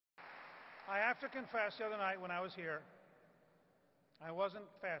I have to confess, the other night when I was here, I wasn't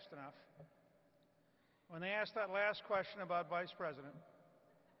fast enough. When they asked that last question about Vice President,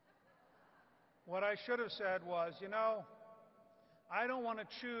 what I should have said was, you know, I don't want to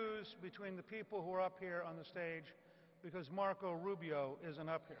choose between the people who are up here on the stage because Marco Rubio isn't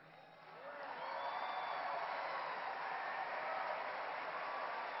up here.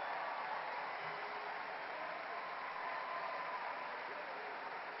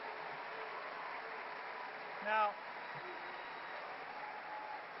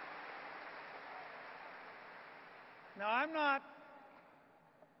 Now, I'm not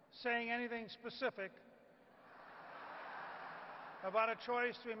saying anything specific about a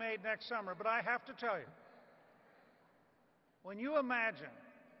choice to be made next summer, but I have to tell you, when you imagine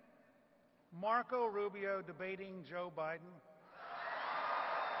Marco Rubio debating Joe Biden,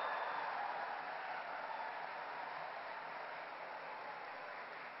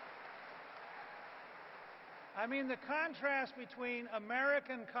 I mean, the contrast between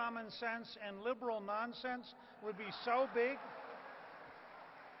American common sense and liberal nonsense would be so big.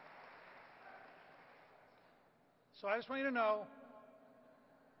 So I just want you to know,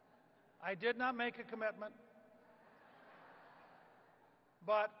 I did not make a commitment,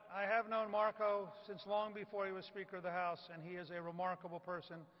 but I have known Marco since long before he was Speaker of the House, and he is a remarkable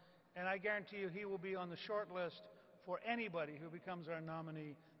person, and I guarantee you he will be on the short list for anybody who becomes our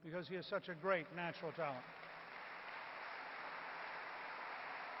nominee because he is such a great natural talent.